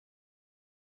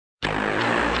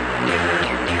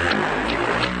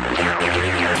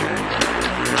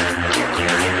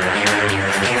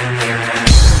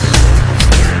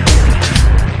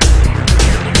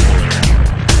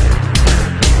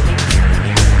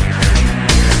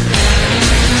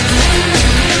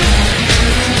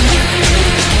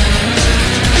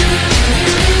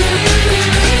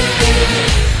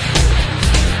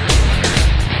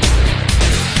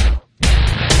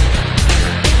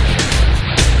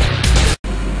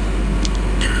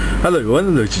Hello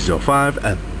everyone, this is your 5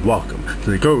 and welcome to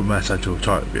the Go Match Central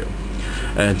Chart Review.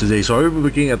 And today we'll be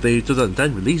looking at the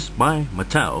 2010 release by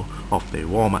Mattel of the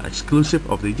Walmart exclusive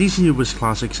of the DCUC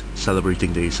Classics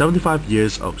celebrating the 75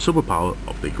 years of superpower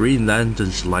of the Green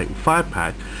Lantern's Light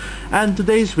 5-pack. And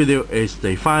today's video is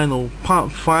the final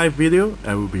part 5 video,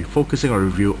 and we'll be focusing our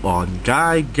review on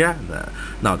Guy Gardner.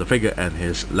 Now the figure and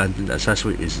his lantern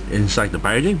accessory is inside the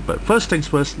packaging, but first things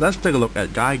first, let's take a look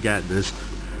at Guy Gardner's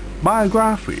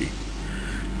biography.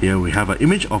 Here we have an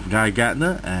image of Guy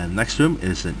Gardner, and next to him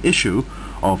is an issue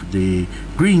of the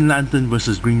Green Lantern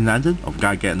vs. Green Lantern of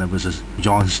Guy Gardner vs.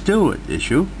 John Stewart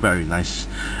issue. Very nice.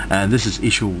 And this is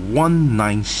issue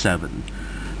 197.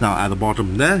 Now at the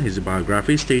bottom there, his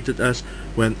biography stated as,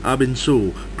 when Abin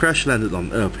Su crash landed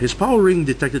on Earth, his power ring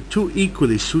detected two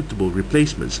equally suitable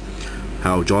replacements,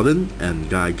 Hal Jordan and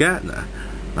Guy Gardner.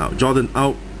 Now Jordan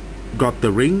got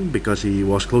the ring because he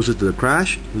was closer to the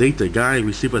crash. Later, Guy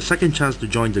received a second chance to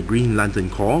join the Green Lantern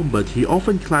Corps, but he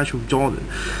often clashed with Jordan.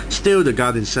 Still, the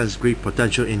Guardian sensed great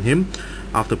potential in him.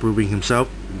 After proving himself,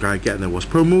 Guy Gardner was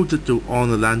promoted to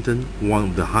Honor Lantern, one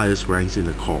of the highest ranks in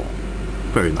the Corps.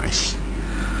 Very nice.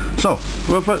 So,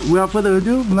 without further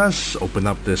ado, let's open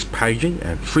up this packaging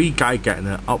and free Guy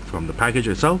Gardner out from the package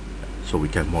itself so we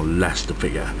can molest the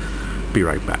figure. Be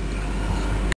right back.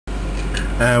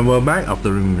 And we're back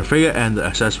after removing the figure and the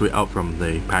accessory out from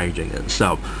the packaging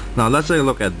itself. Now let's take a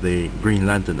look at the Green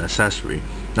Lantern accessory.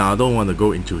 Now I don't want to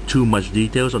go into too much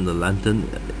details on the lantern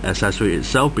accessory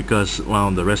itself because,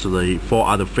 well, the rest of the 4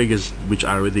 other figures which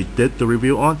I already did the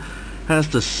review on has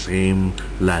the same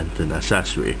lantern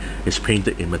accessory. It's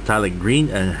painted in metallic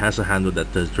green and has a handle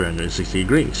that turns 360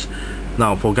 degrees.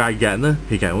 Now for Guy Gardner,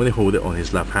 he can only hold it on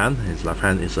his left hand. His left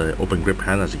hand is an open grip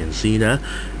hand, as you can see there,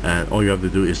 and all you have to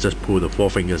do is just pull the 4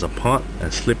 fingers apart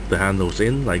and slip the handles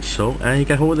in like so, and he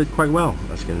can hold it quite well,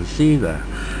 as you can see there.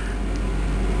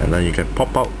 And then you can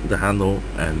pop out the handle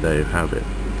and there you have it.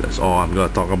 That's all I'm going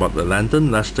to talk about the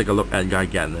lantern. Let's take a look at Guy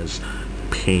Gardner's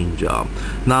paint job.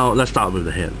 Now let's start with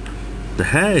the head. The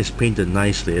hair is painted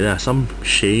nicely. There's some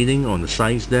shading on the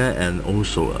sides there and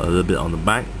also a little bit on the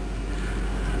back.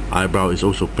 Eyebrow is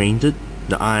also painted.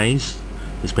 The eyes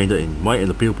is painted in white and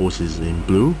the pupils is in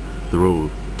blue. The row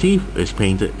of teeth is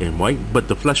painted in white, but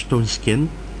the flesh tone skin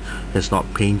is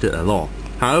not painted at all.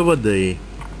 However, the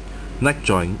neck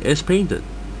joint is painted.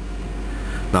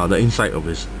 Now the inside of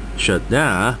his shirt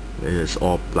there is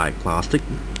all black plastic,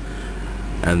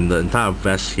 and the entire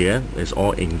vest here is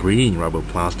all in green rubber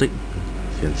plastic,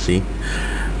 as you can see.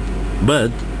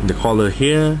 But the collar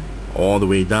here all the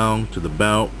way down to the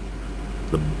belt,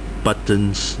 the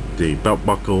buttons, the belt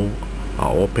buckle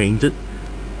are all painted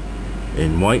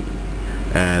in white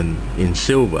and in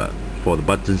silver for the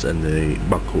buttons and the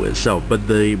buckle itself. But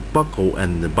the buckle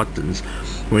and the buttons,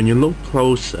 when you look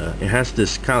closer, it has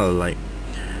this kind of like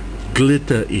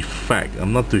glitter effect.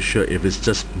 I'm not too sure if it's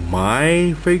just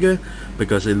my figure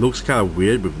because it looks kind of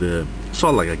weird with the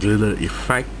sort of like a glitter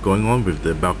effect going on with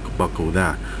the buckle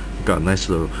there. Got a nice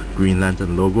little Green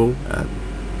Lantern logo at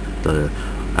the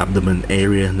abdomen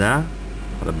area there.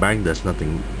 On the back there's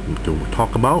nothing to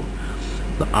talk about.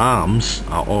 The arms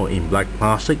are all in black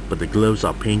plastic, but the gloves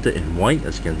are painted in white,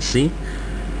 as you can see.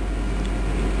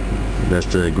 There's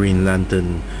the Green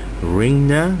Lantern ring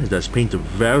there, that's painted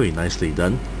very nicely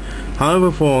done.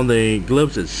 However, for the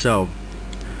gloves itself,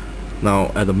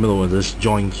 now at the middle of this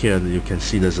joint here, you can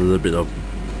see there's a little bit of,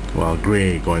 well,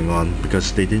 gray going on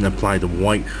because they didn't apply the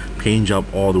white paint job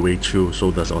all the way through,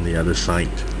 so that's on the other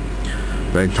side.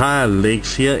 The entire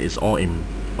legs here is all in,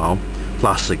 well,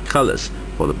 plastic colors.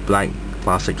 For the black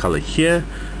plastic color here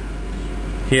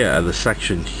at the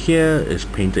section here is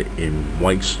painted in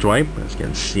white stripe, as you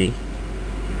can see.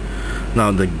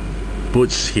 Now the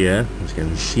boots here, as you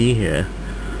can see here,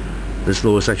 this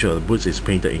lower section of the boots is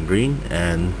painted in green,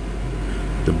 and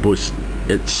the boots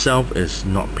itself is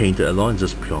not painted at all, it's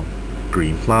just pure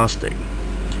green plastic.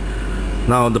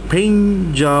 Now the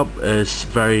paint job is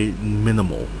very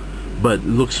minimal, but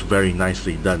looks very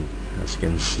nicely done. As you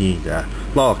can see, there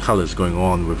a lot of colors going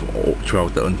on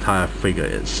throughout the entire figure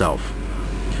itself.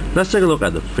 Let's take a look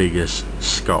at the figure's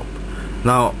sculpt.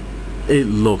 Now it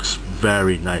looks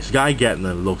very nice. Guy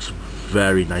Gardner looks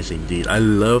very nice indeed. I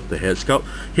love the head sculpt.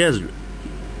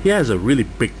 He has a really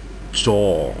big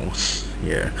jaws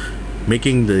here,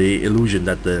 making the illusion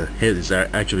that the head is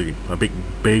actually a bit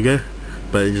bigger,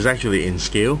 but it is actually in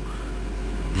scale.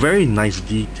 Very nice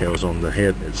details on the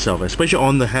head itself, especially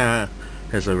on the hair.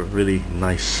 Has a really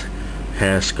nice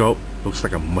hair sculpt, looks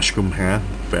like a mushroom hair.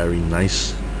 Very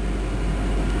nice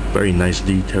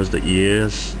details. The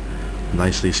ears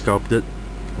nicely sculpted,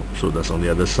 so that's on the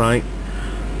other side.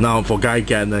 Now for Guy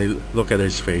Gardner, look at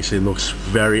his face. He looks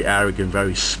very arrogant,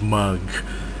 very smug,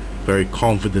 very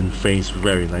confident face,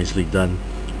 very nicely done.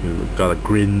 You've got a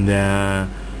grin there.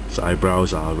 His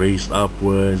eyebrows are raised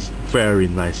upwards. Very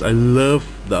nice. I love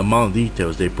the amount of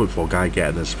details they put for Guy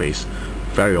Gardner's face.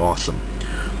 Very awesome.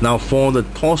 Now for the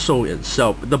torso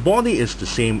itself, the body is the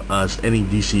same as any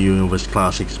DC Universe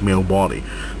Classics male body,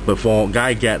 but for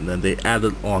Guy Gardner they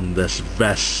added on this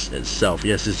vest itself.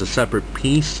 Yes, it's a separate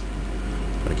piece,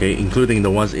 okay, including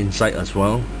the ones inside as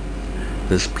well.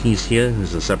 This piece here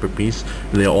is a separate piece.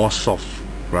 They're all soft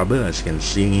rubber, as you can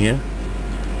see here.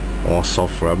 All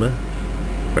soft rubber.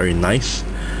 Very nice,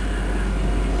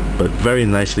 but very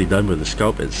nicely done with the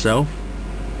sculpt itself,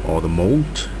 or the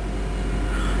mold.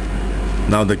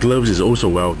 Now the gloves is also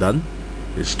well done.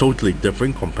 It's totally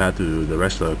different compared to the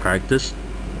rest of the characters,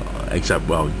 except,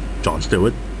 well, John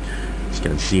Stewart. As you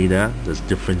can see there, there's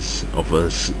difference of a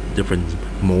different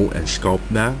mold and sculpt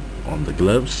there on the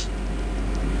gloves.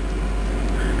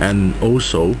 And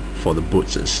also for the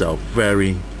boots itself,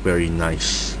 very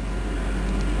nice.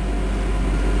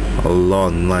 A lot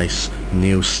of nice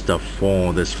new stuff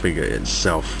for this figure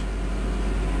itself,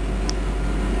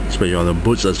 especially on the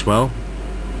boots as well.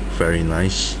 Very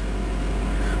nice,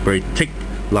 very thick,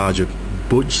 larger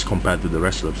boots compared to the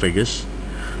rest of the figures.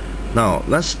 Now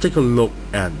let's take a look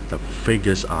at the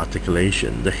figure's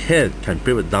articulation. The head can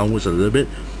pivot downwards a little bit,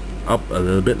 up a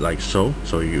little bit like so,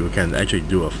 so you can actually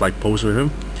do a flight pose with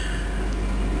him,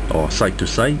 or side to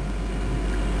side,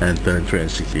 and turn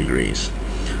 360 degrees.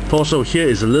 Torso here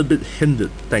is a little bit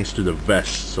hindered thanks to the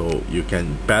vest, so you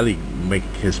can barely make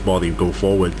his body go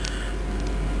forward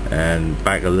and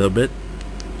back a little bit.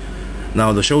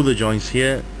 Now the shoulder joints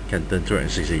here can turn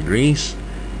 360 degrees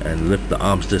and lift the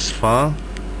arms this far.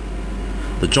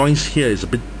 The joints here is a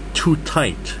bit too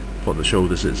tight for the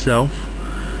shoulders itself.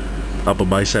 Upper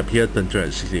bicep here turn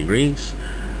 360 degrees.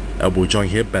 Elbow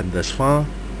joint here bend this far.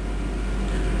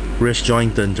 Wrist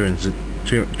joint turn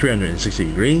 360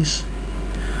 degrees.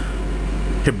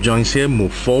 Hip joints here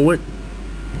move forward,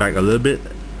 back a little bit,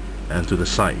 and to the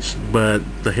sides. But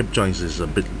the hip joints is a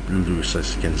bit loose,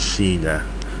 as you can see there,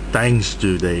 thanks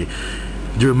to the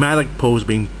dramatic pose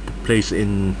being placed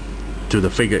into the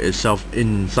figure itself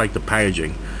inside the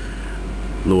packaging.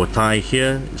 Lower thigh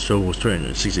here shows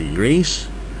 360 degrees.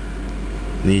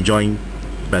 Knee joint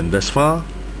bend this far,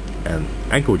 and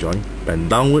ankle joint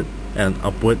bend downward and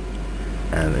upward,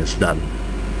 and it's done.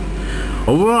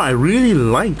 Overall, I really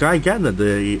like Guy Gardner.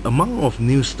 The amount of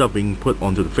new stuff being put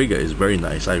onto the figure is very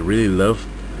nice. I really love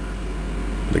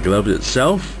the glove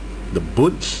itself, the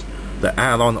boots, the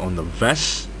add-on on the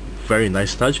vest. Very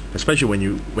nice touch, especially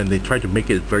when they try to make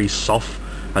it very soft,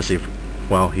 as if,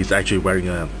 well, he's actually wearing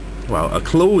a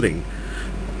clothing.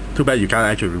 Too bad you can't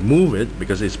actually remove it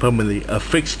because it's permanently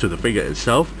affixed to the figure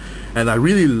itself. And I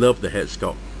really love the head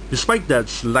sculpt. Despite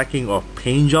that lacking of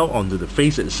paint job onto the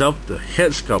face itself, the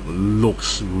head sculpt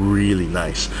looks really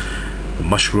nice. The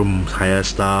mushroom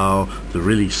hairstyle, the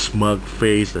really smug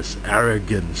face, this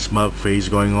arrogant smug face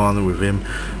going on with him,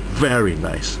 very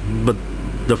nice. But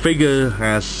the figure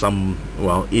has some,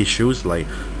 well, issues like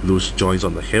loose joints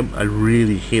on the hip. I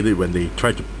really hate it when they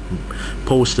try to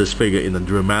pose this figure in a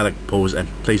dramatic pose and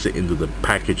place it into the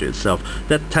package itself.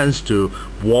 That tends to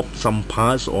warp some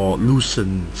parts or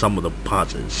loosen some of the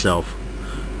parts itself.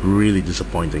 Really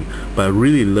disappointing. But I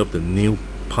really love the new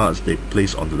parts they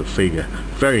place onto the figure.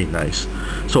 Very nice.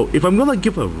 So if I'm gonna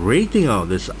give a rating out of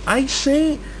this, I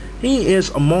say he is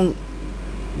among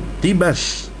the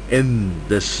best in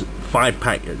this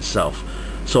 5-pack itself.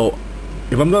 So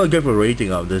if I'm gonna give a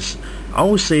rating out of this, I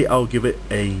would say I'll give it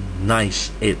a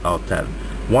nice 8 out of 10.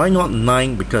 Why not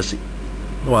 9? Because,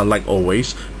 well, like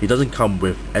always, it doesn't come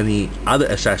with any other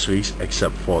accessories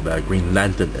except for the Green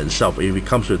Lantern itself. If it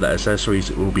comes with the accessories,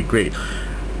 it will be great.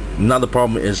 Another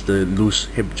problem is the loose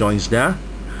hip joints there,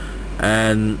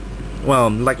 and, well,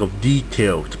 lack of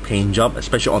detailed paint job,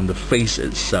 especially on the face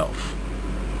itself.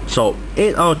 So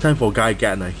 8 out of 10 for Guy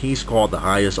Gardner. He scored the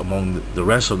highest among the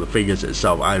rest of the figures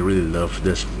itself. I really love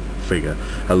this figure.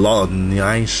 A lot of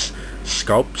nice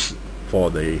sculpts for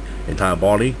the entire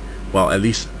body. Well, at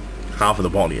least half of the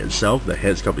body itself. The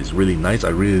head sculpt is really nice. I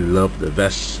really love the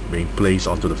vest being placed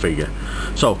onto the figure.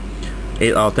 So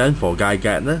 8 out of 10 for Guy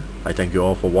Gardner. I thank you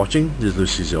all for watching. This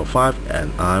is Lucy05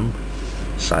 and I'm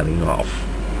signing off.